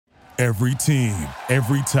Every team,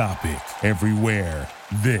 every topic, everywhere.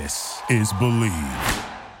 This is Believe.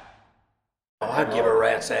 I'd give a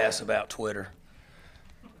rat's ass about Twitter.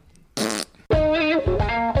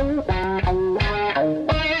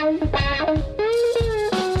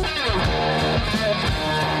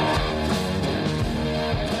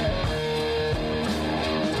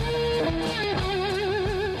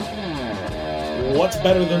 What's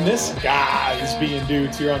better than this? Guys being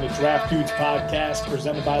dudes here on the Draft Dudes podcast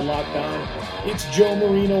presented by Lockdown. It's Joe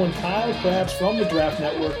Marino and Kyle Krabs from the Draft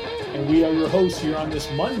Network, and we are your hosts here on this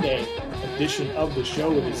Monday edition of the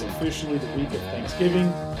show. It is officially the week of Thanksgiving,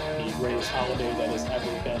 the greatest holiday that has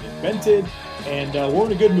ever been invented, and we're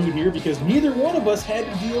in a good mood here because neither one of us had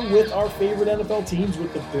to deal with our favorite NFL teams,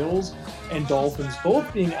 with the Bills and Dolphins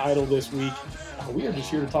both being idle this week. We are just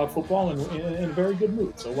here to talk football and in a very good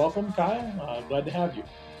mood. So welcome, Kyle. Glad to have you.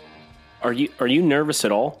 Are you nervous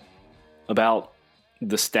at all about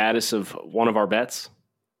the status of one of our bets?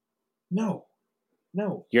 No.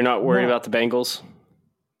 You're not worried about the Bengals?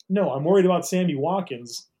 No, I'm worried about Sammy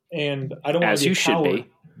Watkins, and I don't want to be a coward.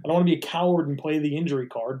 I don't want to be a coward and play the injury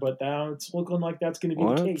card, but now it's looking like that's going to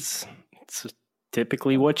be the case. It's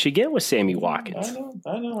typically what you get with Sammy Watkins.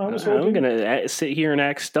 I know. I was hoping. I'm going to sit here and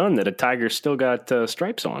act stunned that a Tiger's still got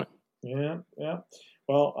stripes on it. Yeah.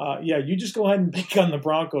 Well, you just go ahead and pick on the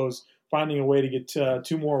Broncos finding a way to get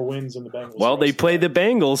 2 more wins in the Bengals. Well, they play the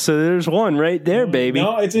Bengals, so there's one right there, baby.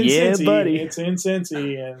 No, it's in Cincy. Buddy. It's in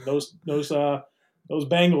Cincy, and those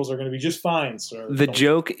Bengals are going to be just fine, sir. The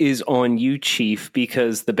joke is on you, Chief,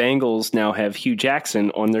 because the Bengals now have Hugh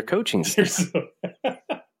Jackson on their coaching staff.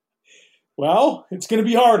 Well, it's going to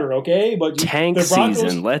be harder, okay? But Tank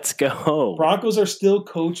season, let's go. Broncos are still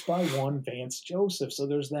coached by one Vance Joseph, so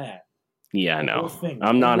there's that. Yeah, I know.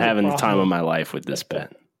 I'm not having the time of my life with this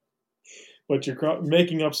bet. But you're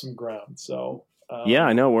making up some ground, so. Yeah,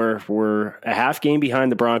 I know. We're a half game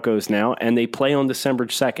behind the Broncos now, and they play on December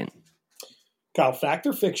 2nd. Kyle, fact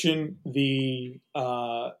or fiction, the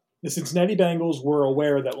Cincinnati Bengals were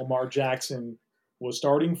aware that Lamar Jackson was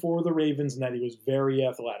starting for the Ravens and that he was very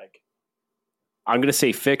athletic. I'm going to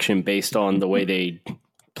say fiction based on the way they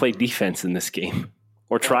played defense in this game,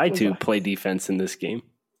 or tried to play defense in this game.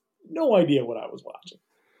 No idea what I was watching.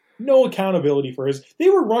 No accountability for his. They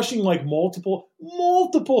were rushing like multiple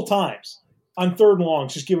times on 3rd and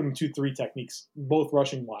longs, just giving them 2-3 techniques, both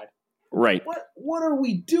rushing wide. Right. What are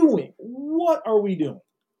we doing? What are we doing?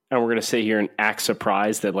 And we're going to sit here and act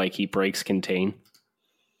surprised that he breaks contain.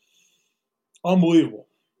 Unbelievable.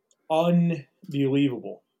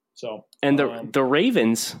 So, and the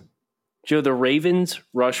Ravens, Joe, the Ravens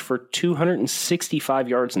rushed for 265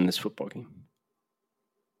 yards in this football game.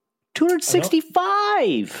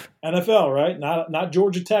 265. NFL, right? Not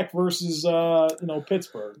Georgia Tech versus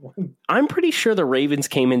Pittsburgh. I'm pretty sure the Ravens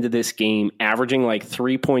came into this game averaging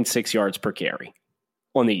 3.6 yards per carry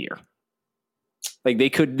on the year. They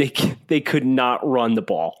could not run the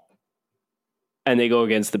ball, and they go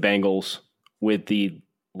against the Bengals with the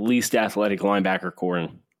least athletic linebacker core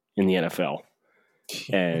in the NFL,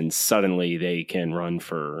 and suddenly they can run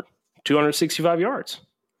for 265 yards.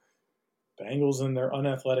 Bengals and their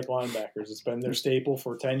unathletic linebackers. It's been their staple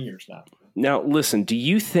for 10 years now. Now, listen, how do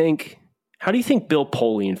you think Bill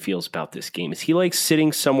Polian feels about this game? Is he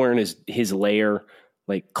sitting somewhere in his lair,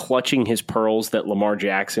 clutching his pearls that Lamar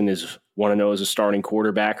Jackson want to know as a starting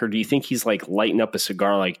quarterback? Or do you think he's lighting up a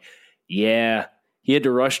cigar yeah, he had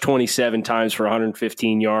to rush 27 times for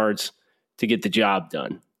 115 yards to get the job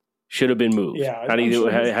done. Should have been moved. Yeah, how do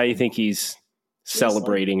you think he's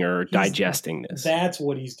celebrating or digesting this? That's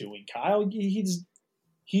what he's doing, Kyle.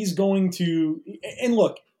 He's going to – and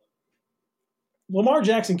look, Lamar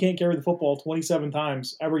Jackson can't carry the football 27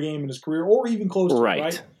 times every game in his career or even close to it,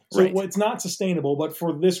 right? So it's not sustainable, but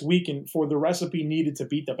for this week and for the recipe needed to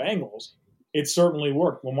beat the Bengals, it certainly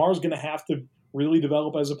worked. Lamar's going to have to really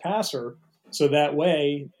develop as a passer, so that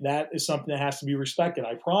way that is something that has to be respected.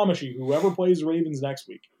 I promise you, whoever plays the Ravens next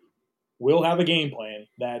week will have a game plan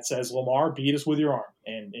that says, Lamar, beat us with your arm.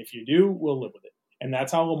 And if you do, we'll live with it. And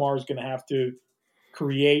that's how Lamar is going to have to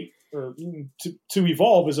create or to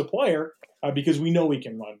evolve as a player because we know he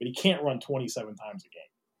can run, but he can't run 27 times a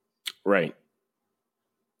game. Right.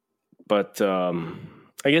 But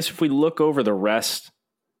I guess if we look over the rest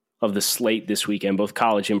of the slate this weekend, both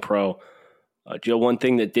college and pro, Joe, one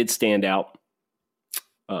thing that did stand out,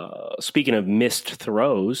 speaking of missed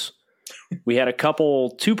throws, we had a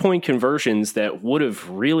couple 2-point conversions that would have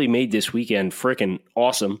really made this weekend freaking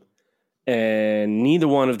awesome, and neither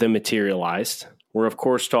one of them materialized. We're, of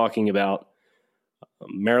course, talking about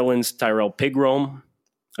Maryland's Tyrell Pigrome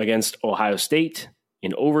against Ohio State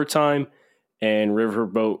in overtime, and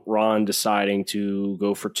Riverboat Ron deciding to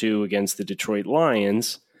go for 2 against the Detroit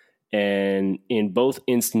Lions. And in both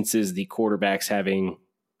instances, the quarterbacks having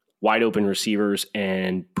wide open receivers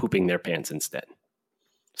and pooping their pants instead.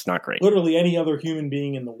 It's not great. Literally any other human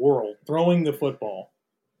being in the world throwing the football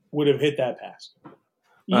would have hit that pass.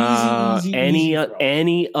 Easy throw.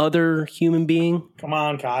 Any other human being? Come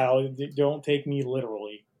on, Kyle. Don't take me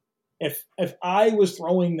literally. If I was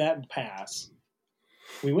throwing that pass,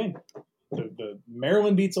 we win. The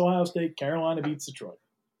Maryland beats Ohio State. Carolina beats Detroit.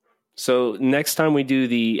 So next time we do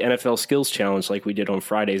the NFL Skills Challenge like we did on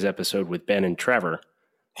Friday's episode with Ben and Trevor,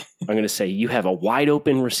 I'm going to say you have a wide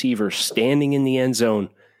open receiver standing in the end zone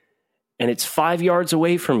and it's 5 yards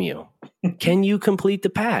away from you. Can you complete the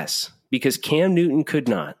pass? Because Cam Newton could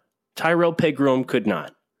not. Tyrell Pegram could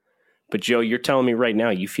not. But Joe, you're telling me right now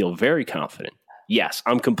you feel very confident. Yes,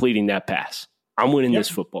 I'm completing that pass. I'm winning this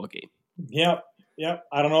football game. Yep.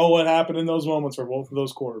 I don't know what happened in those moments for both of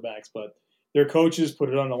those quarterbacks, but their coaches put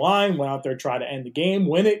it on the line, went out there, tried to end the game,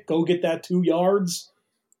 win it, go get that 2 yards,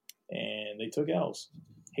 and they took L's.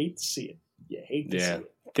 Hate to see it. You hate to see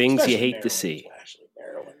it. Things especially you hate Maryland, to see. Especially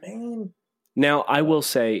Maryland, man. Now, I will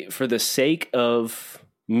say, for the sake of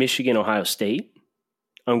Michigan, Ohio State,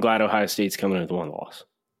 I'm glad Ohio State's coming with 1 loss.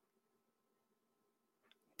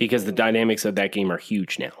 Because the dynamics of that game are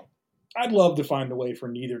huge now. I'd love to find a way for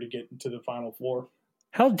neither to get into the Final Four.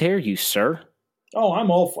 How dare you, sir? Oh,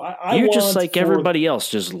 I'm all for You're just like everybody else,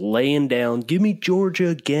 just laying down. Give me Georgia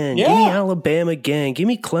again. Yeah. Give me Alabama again. Give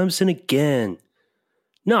me Clemson again.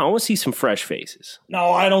 No, I want to see some fresh faces. No,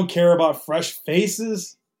 I don't care about fresh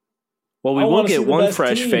faces. Well, we will get one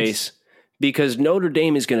fresh face because Notre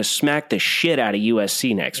Dame is going to smack the shit out of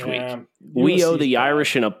USC next week. We owe the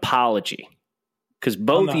Irish an apology. Because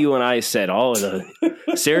both you and I said, the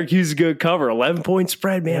Syracuse is going to cover 11-point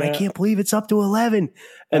spread, man. I can't believe it's up to 11.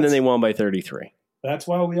 And then they won by 33. That's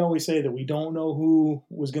why we always say that we don't know who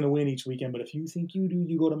was going to win each weekend. But if you think you do,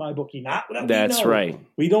 you go to my bookie. That's right.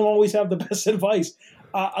 We don't always have the best advice.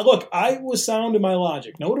 Look, I was sound in my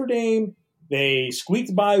logic. Notre Dame, they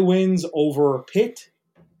squeaked by wins over Pitt.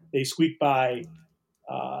 They squeaked by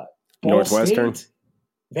Northwestern. State,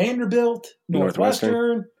 Vanderbilt,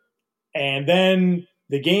 Northwestern. And then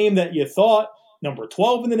the game that you thought, number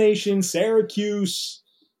 12 in the nation, Syracuse,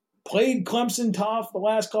 played Clemson tough the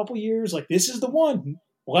last couple years. Like, this is the one.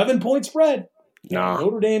 11-point spread. No.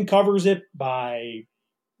 Notre Dame covers it by,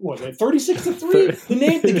 36-3?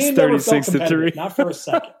 The game never felt competitive, not for a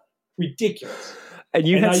second. Ridiculous. And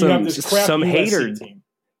you had some hater.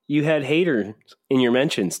 You had haters in your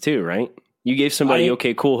mentions too, right? You gave somebody,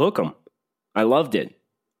 okay, cool, hook 'em. I loved it.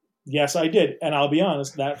 Yes, I did. And I'll be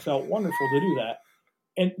honest, that felt wonderful to do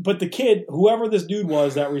that. But the kid, whoever this dude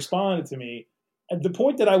was that responded to me, the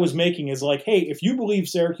point that I was making is like, hey, if you believe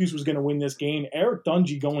Syracuse was going to win this game, Eric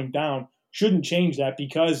Dungey going down shouldn't change that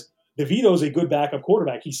because DeVito's a good backup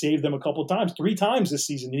quarterback. He saved them a couple times, 3 times this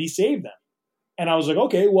season, and he saved them. And I was like,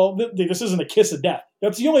 okay, well, this isn't a kiss of death.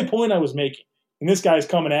 That's the only point I was making. And this guy's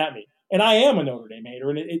coming at me. And I am a Notre Dame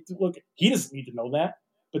hater. And look, he doesn't need to know that.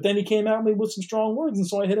 But then he came at me with some strong words, and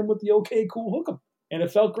so I hit him with the okay, cool, hook 'em. And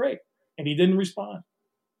it felt great. And he didn't respond.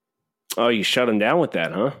 Oh, you shut him down with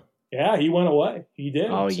that, huh? Yeah, he went away. He did.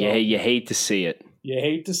 Oh, yeah, you hate to see it. You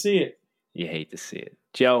hate to see it. You hate to see it.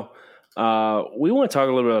 Joe, we want to talk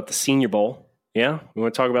a little bit about the Senior Bowl. Yeah? We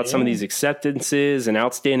want to talk about some of these acceptances and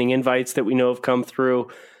outstanding invites that we know have come through.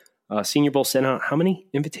 Senior Bowl sent out how many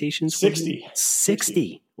invitations? 60.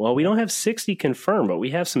 60. Well, we don't have 60 confirmed, but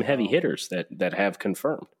we have some heavy hitters that have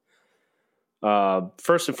confirmed.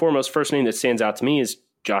 First and foremost, first name that stands out to me is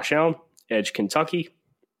Josh Allen, Edge, Kentucky.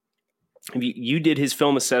 You did his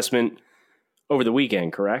film assessment over the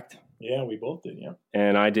weekend, correct? Yeah, we both did, yeah.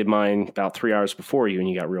 And I did mine about 3 hours before you, and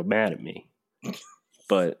you got real mad at me.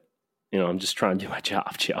 But, I'm just trying to do my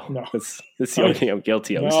job, Joe. No. That's the only thing I'm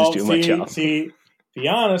guilty of, is just doing my job. See, be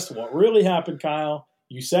honest, what really happened, Kyle,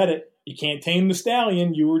 you said it. You can't tame the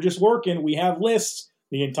stallion. You were just working. We have lists.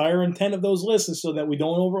 The entire intent of those lists is so that we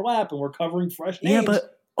don't overlap and we're covering fresh names. Yeah,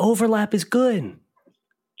 but overlap is good.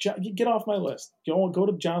 Get off my list. Go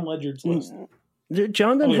to John Ledyard's list.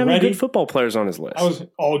 John doesn't have any good football players on his list.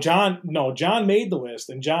 John made the list,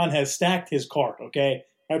 and John has stacked his cart, okay?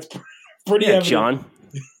 That's pretty evident. John.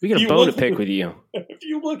 We got a bone to pick with you. If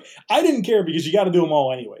you look, I didn't care because you got to do them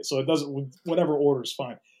all anyway, so it doesn't. Whatever order is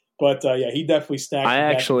fine. But he definitely stacked. I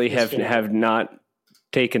actually have not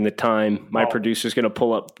taken the time. My producer's going to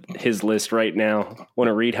pull up his list right now. Want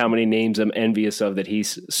to read how many names I'm envious of that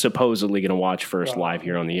he's supposedly going to watch first live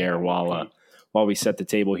here on the air while we set the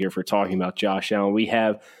table here for talking about Josh Allen. We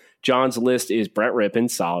have John's list is Brett Rippon,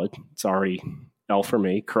 solid. It's already L for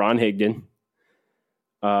me. Karan Higdon,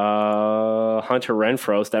 Hunter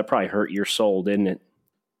Renfroe, that probably hurt your soul, didn't it?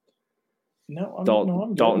 No, I'm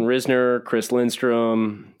good. Dalton Risner, Chris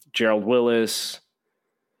Lindstrom, Gerald Willis,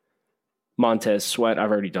 Montez Sweat.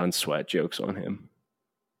 I've already done Sweat jokes on him.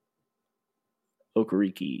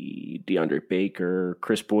 Okereke, DeAndre Baker,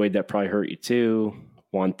 Chris Boyd, that probably hurt you too.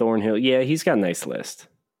 Juan Thornhill. Yeah, he's got a nice list.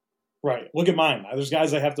 Right. Look at mine. There's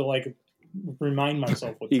guys I have to like remind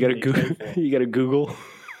myself what you got to Google.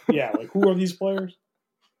 Yeah, like who are these players?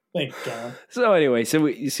 Thank you, John. So anyway,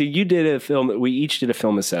 you did a film. We each did a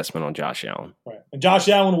film assessment on Josh Allen. Right. And Josh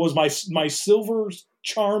Allen was my silver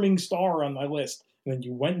charming star on my list. And then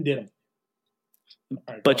you went and did him.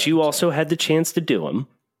 Right, but you also had the chance to do him.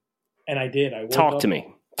 And I did. I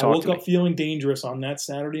woke up feeling dangerous on that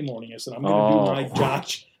Saturday morning. I said, I'm going to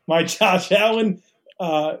do my Josh Allen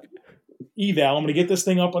eval. I'm going to get this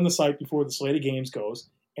thing up on the site before the slate of games goes.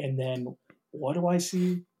 And then what do I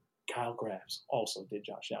see? Kyle Graves also did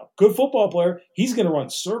Josh Allen. Good football player. He's going to run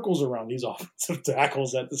circles around these offensive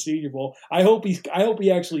tackles at the Senior Bowl. I hope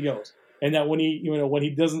he actually goes. And that when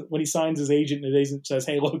he signs his agent and the agent says,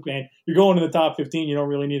 "Hey, look, man, you're going to the top 15. You don't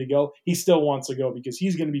really need to go." He still wants to go because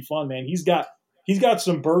he's going to be fun, man. He's got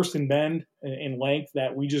some burst and bend and length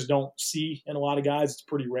that we just don't see in a lot of guys. It's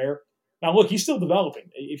pretty rare. Now, look, he's still developing.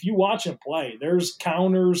 If you watch him play, there's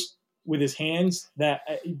counters with his hands that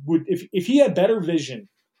would, if he had better vision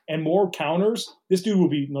and more counters, this dude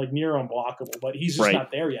would be like near unblockable. But he's just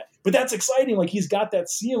not there yet. But that's exciting. Like he's got that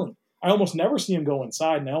ceiling. I almost never see him go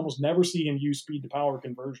inside, and I almost never see him use speed to power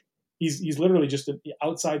conversion. He's literally just an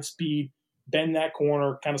outside speed, bend that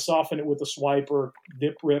corner, kind of soften it with a swipe or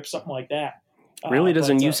dip rip, something like that. Really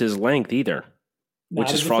doesn't use his length either,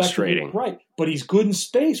 which is frustrating. Right, but he's good in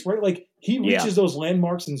space, right? Like he reaches those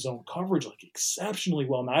landmarks in zone coverage like exceptionally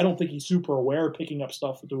well. Now I don't think he's super aware of picking up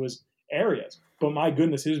stuff into his areas, but my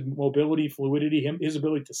goodness, his mobility, fluidity, his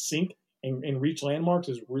ability to sink and reach landmarks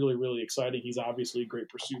is really, really exciting. He's obviously a great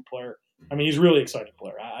pursuit player. I mean, he's a really exciting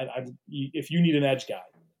player. If you need an edge guy,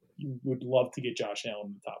 you would love to get Josh Allen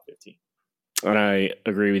in the top 15. And I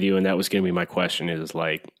agree with you, and that was going to be my question is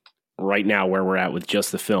like right now where we're at with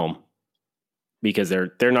just the film, because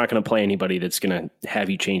they're not going to play anybody that's going to have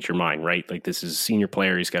you change your mind, right? Like this is a senior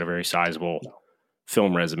player. He's got a very sizable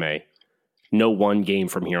film resume. No one game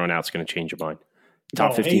from here on out is going to change your mind.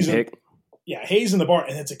 Top 15 pick. Yeah, Hayes in the barn,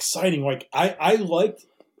 and it's exciting. Like I liked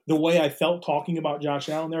the way I felt talking about Josh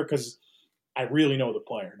Allen there because I really know the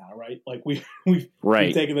player now, right? Like we've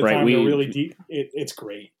taken the time to really deep. It's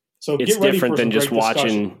great. So it's different than just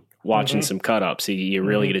watching some cut ups. You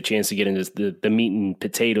really get a chance to get into the meat and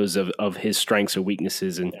potatoes of his strengths or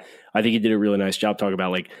weaknesses, and I think he did a really nice job talking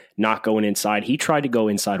about like not going inside. He tried to go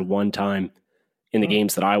inside one time in the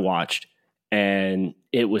games that I watched. And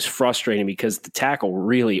it was frustrating because the tackle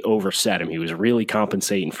really overset him. He was really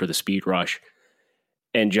compensating for the speed rush.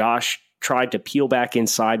 And Josh tried to peel back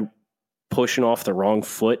inside, pushing off the wrong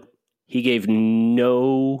foot. He gave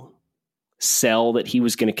no sell that he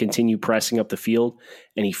was going to continue pressing up the field,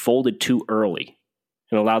 and he folded too early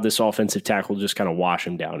and allowed this offensive tackle to just kind of wash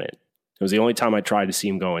him down in. It was the only time I tried to see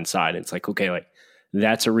him go inside. And it's like, okay, like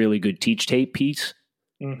that's a really good teach tape piece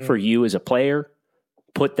for you as a player.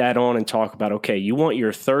 Put that on and talk about, okay, you want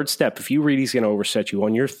your third step. If you read he's going to overset you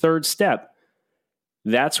on your third step,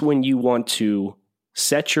 that's when you want to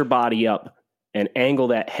set your body up and angle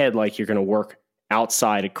that head like you're going to work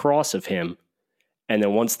outside across of him. And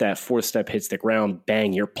then once that fourth step hits the ground,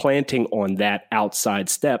 bang, you're planting on that outside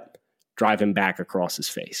step, drive him back across his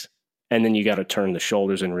face. And then you got to turn the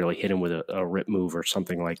shoulders and really hit him with a rip move or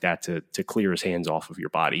something like that to clear his hands off of your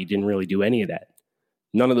body. He didn't really do any of that.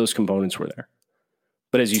 None of those components were there.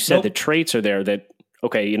 But as you said, the traits are there that,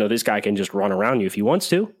 okay, this guy can just run around you if he wants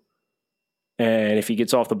to. And if he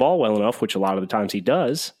gets off the ball well enough, which a lot of the times he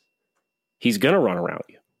does, he's going to run around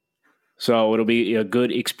you. So it'll be a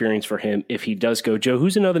good experience for him if he does go. Joe,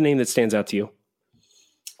 who's another name that stands out to you?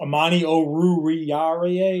 Amani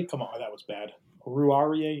Oruwariye. Come on, that was bad.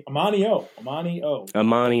 Oruwariye. Amani O.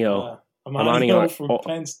 Amani O from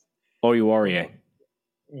Penn State. Oruwariye.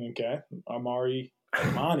 Okay. Amani.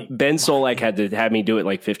 Ben Solak had to have me do it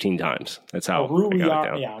like 15 times. That's how I got it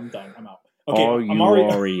down. Yeah, I'm done. I'm out. Okay,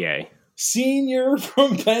 Oruwariye. Senior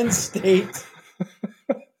from Penn State.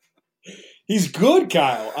 He's good,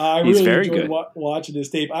 Kyle. I really enjoyed watching his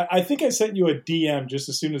tape. I think I sent you a DM just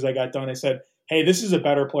as soon as I got done. I said, hey, this is a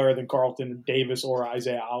better player than Carlton Davis or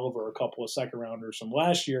Isaiah Oliver, a couple of second-rounders from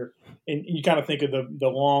last year. And you kind of think of the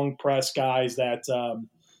long press guys that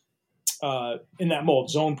in that mold,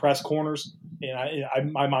 zone press corners.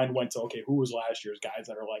 And my mind went to, okay, who was last year's guys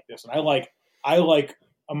that are like this? And I like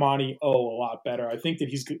Amani O a lot better. I think that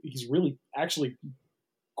he's really actually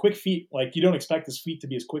quick feet. Like, you don't expect his feet to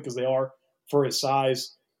be as quick as they are for his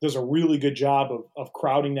size. Does a really good job of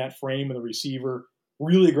crowding that frame of the receiver.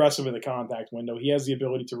 Really aggressive in the contact window. He has the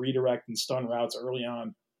ability to redirect and stun routes early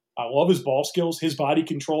on. I love his ball skills, his body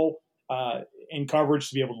control in coverage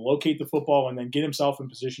to be able to locate the football and then get himself in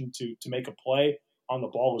position to make a play on the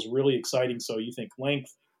ball was really exciting. So you think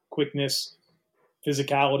length, quickness,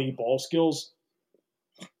 physicality, ball skills.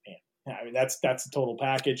 Man, I mean, that's a total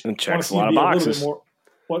package. And checks a lot of boxes.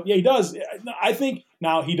 Well, yeah, he does. I think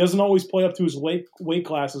now he doesn't always play up to his weight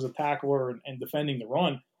class as a tackler and defending the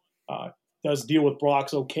run. Does deal with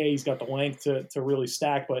blocks okay. He's got the length to really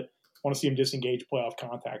stack, but I want to see him disengage playoff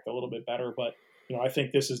contact a little bit better. But, I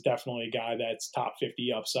think this is definitely a guy that's top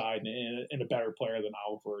 50 upside and a better player than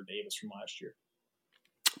Oliver or Davis from last year.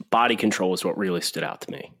 Body control is what really stood out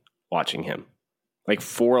to me watching him. Like,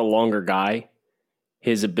 for a longer guy,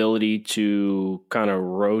 his ability to kind of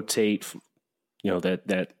rotate,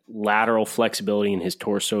 that lateral flexibility in his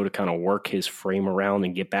torso to kind of work his frame around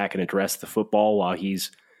and get back and address the football while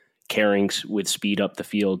he's carrying with speed up the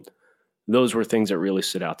field. Those were things that really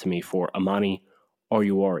stood out to me for Amani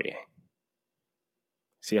Oruwariye.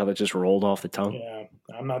 See how that just rolled off the tongue? Yeah,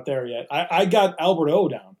 I'm not there yet. I got Albert O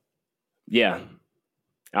down. Yeah.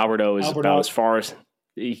 Albert O is about as far as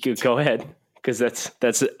you could go ahead, because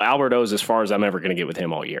that's Albert O is as far as I'm ever going to get with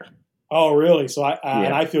him all year. Oh, really? So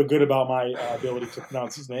and I feel good about my ability to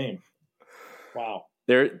pronounce his name. Wow.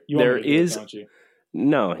 There is. Don't you?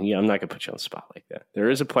 No, I'm not going to put you on the spot like that.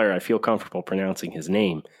 There is a player I feel comfortable pronouncing his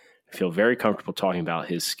name. I feel very comfortable talking about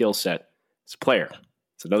his skill set as a player.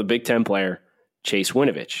 It's another Big Ten player, Chase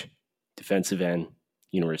Winovich, defensive end,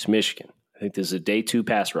 University of Michigan. I think this is a day 2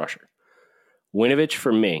 pass rusher. Winovich,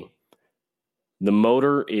 for me, the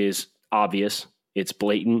motor is obvious. It's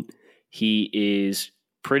blatant. He is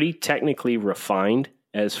pretty technically refined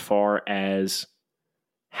as far as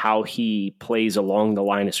how he plays along the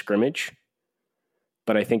line of scrimmage.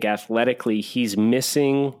 But I think athletically, he's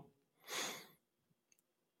missing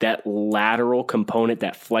that lateral component,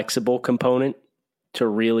 that flexible component, to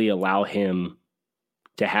really allow him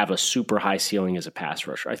to have a super high ceiling as a pass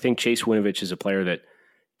rusher. I think Chase Winovich is a player that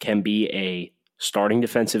can be a starting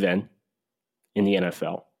defensive end in the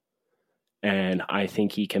NFL. And I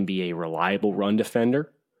think he can be a reliable run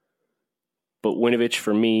defender. But Winovich,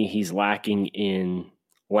 for me, he's lacking in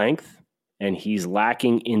length, and he's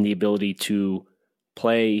lacking in the ability to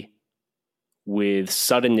play with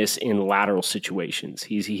suddenness in lateral situations.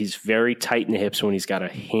 He's very tight in the hips when he's got to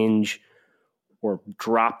hinge or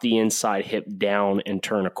drop the inside hip down and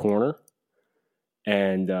turn a corner.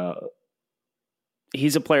 And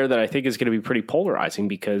he's a player that I think is going to be pretty polarizing,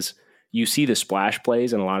 because you see the splash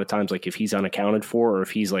plays, and a lot of times, like, if he's unaccounted for, or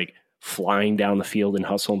if he's like flying down the field in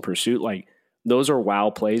hustle and pursuit, like, those are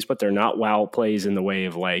wow plays, but they're not wow plays in the way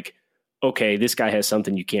of like, okay, this guy has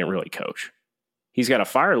something you can't really coach. He's got a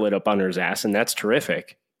fire lit up under his ass, and that's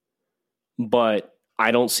terrific. But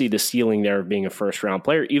I don't see the ceiling there of being a first-round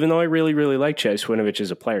player, even though I really, really like Chase Winovich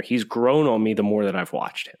as a player. He's grown on me the more that I've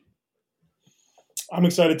watched him. I'm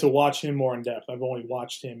excited to watch him more in depth. I've only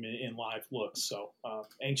watched him in live looks, so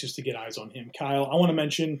anxious to get eyes on him. Kyle, I want to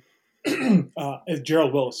mention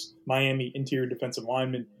Gerald Willis, Miami interior defensive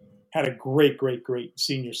lineman, had a great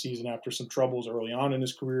senior season after some troubles early on in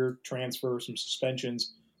his career, transfer, some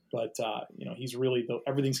suspensions. But, he's really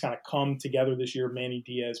everything's kind of come together this year. Manny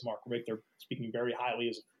Diaz, Mark Richt, they're speaking very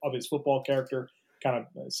highly of his football character. Kind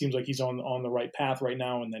of seems like he's on the right path right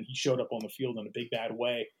now, and then he showed up on the field in a big, bad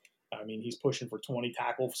way. I mean, he's pushing for 20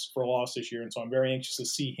 tackles for loss this year, and so I'm very anxious to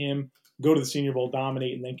see him go to the Senior Bowl,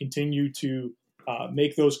 dominate, and then continue to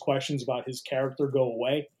make those questions about his character go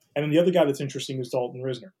away. And then the other guy that's interesting is Dalton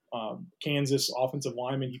Risner, Kansas offensive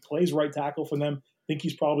lineman. He plays right tackle for them. I think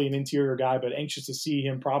he's probably an interior guy, but anxious to see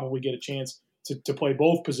him probably get a chance to play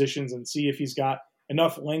both positions and see if he's got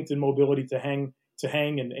enough length and mobility to hang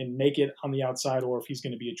and make it on the outside, or if he's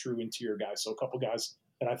going to be a true interior guy. So a couple guys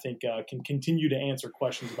that I think can continue to answer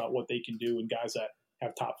questions about what they can do, and guys that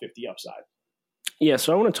have top 50 upside. Yeah,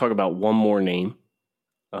 so I want to talk about one more name.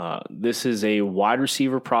 This is a wide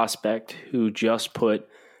receiver prospect who just put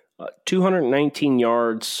 219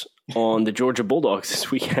 yards on the Georgia Bulldogs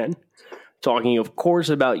this weekend. Talking, of course,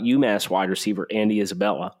 about UMass wide receiver Andy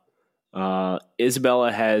Isabella.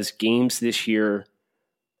 Isabella has games this year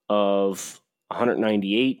of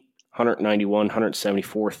 198, 191,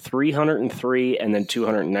 174, 303, and then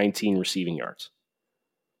 219 receiving yards.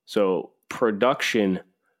 So, production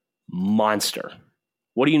monster.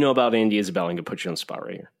 What do you know about Andy Isabella? I'm going to put you on the spot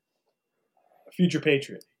right here. Future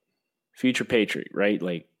Patriot. Future Patriot, right?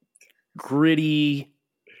 Like, gritty,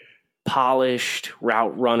 polished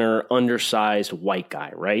route runner, undersized white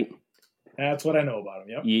guy, right? That's what I know about him,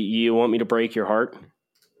 yep. You want me to break your heart?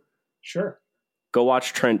 Sure. Go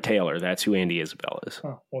watch Trent Taylor. That's who Andy Isabella is.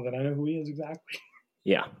 Oh, well, then I know who he is exactly.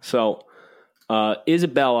 Yeah. So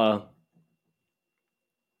Isabella,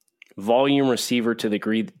 volume receiver to the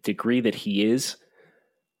degree that he is,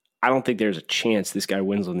 I don't think there's a chance this guy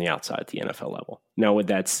wins on the outside at the NFL level. Now, with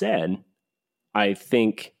that said, I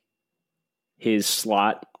think his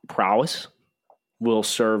slot prowess will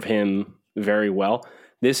serve him very well.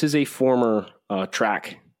 This is a former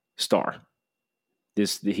track star.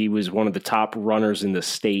 He was one of the top runners in the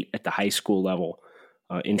state at the high school level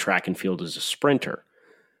in track and field as a sprinter.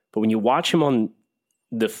 But when you watch him on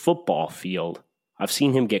the football field, I've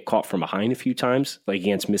seen him get caught from behind a few times, like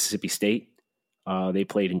against Mississippi State. They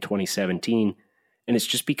played in 2017. And it's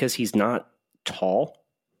just because he's not tall.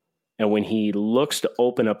 And when he looks to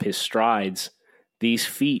open up his strides, these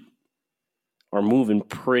feet are moving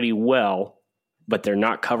pretty well, but they're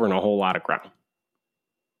not covering a whole lot of ground.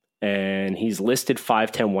 And he's listed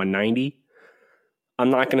 5'10", 190.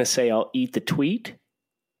 I'm not going to say I'll eat the tweet,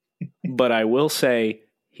 but I will say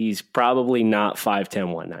he's probably not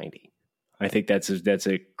 5'10", 190. I think that's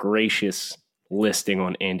a gracious listing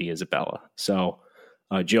on Andy Isabella. So,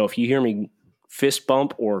 Joe, if you hear me fist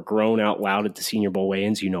bump or groan out loud at the Senior Bowl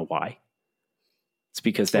weigh-ins, you know why. It's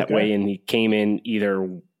because that weigh-in, he came in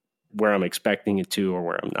either where I'm expecting it to or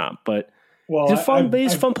where I'm not. But he's a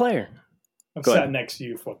fun player. I've sat next to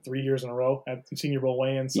you for 3 years in a row at the Senior Bowl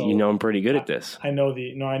weigh-in. So you know I'm pretty good at this. I know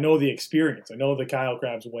the experience. I know the Kyle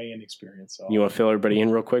Krabs weigh-in experience. So. You want to fill everybody in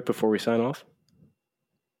real quick before we sign off?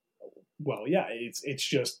 Well, yeah, it's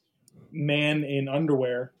just man in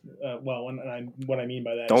underwear. What I mean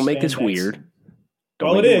by that. Don't make this weird.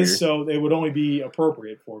 It is. So it would only be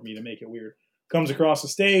appropriate for me to make it weird. Comes across the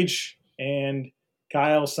stage and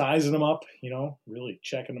Kyle sizing him up, really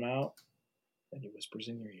checking him out. Then he whispers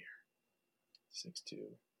in your ear. 6'2", 294.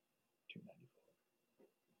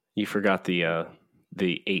 You forgot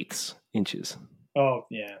the eighths inches. Oh,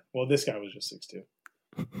 yeah. Well, this guy was just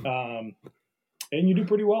 6'2". And you do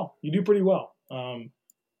pretty well.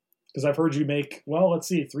 Because I've heard you make, let's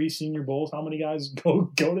see, 3 Senior Bowls. How many guys go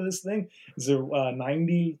to this thing? Is there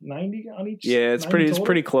 90 on each? Yeah, it's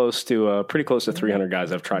pretty close to 300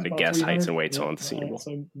 guys. I've tried to guess heights and weights on the Senior Bowl.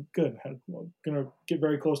 So good. I'm going to get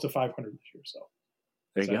very close to 500 this year. So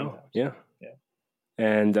there you go. Yeah.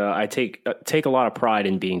 And I take a lot of pride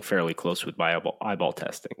in being fairly close with my eyeball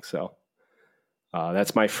testing. So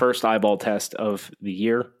that's my first eyeball test of the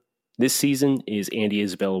year. This season is Andy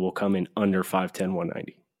Isabella will come in under 5'10",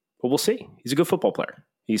 190. But we'll see. He's a good football player.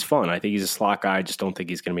 He's fun. I think he's a slot guy. I just don't think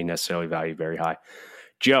he's going to be necessarily valued very high.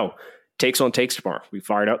 Joe, takes on takes tomorrow. We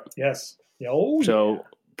fired up? Yes.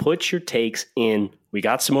 Put your takes in. We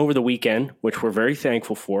got some over the weekend, which we're very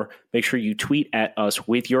thankful for. Make sure you tweet at us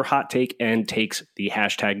with your hot take and takes the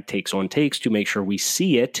hashtag takes on takes to make sure we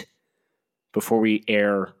see it before we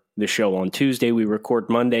air the show on Tuesday. We record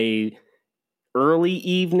Monday early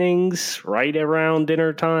evenings, right around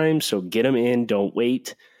dinner time. So get them in. Don't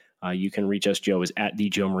wait. You can reach us. Joe is at the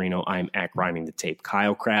Joe Marino. I'm at Grinding the Tape.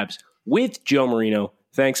 Kyle Krabs with Joe Marino.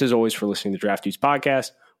 Thanks as always for listening to the Draft Dudes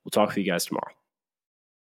podcast. We'll talk to you guys tomorrow.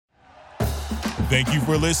 Thank you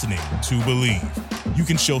for listening to Believe. You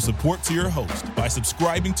can show support to your host by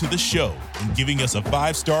subscribing to the show and giving us a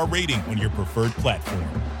 5-star rating on your preferred platform.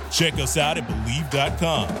 Check us out at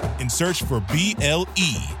Believe.com and search for BLEAV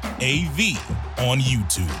on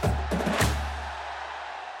YouTube.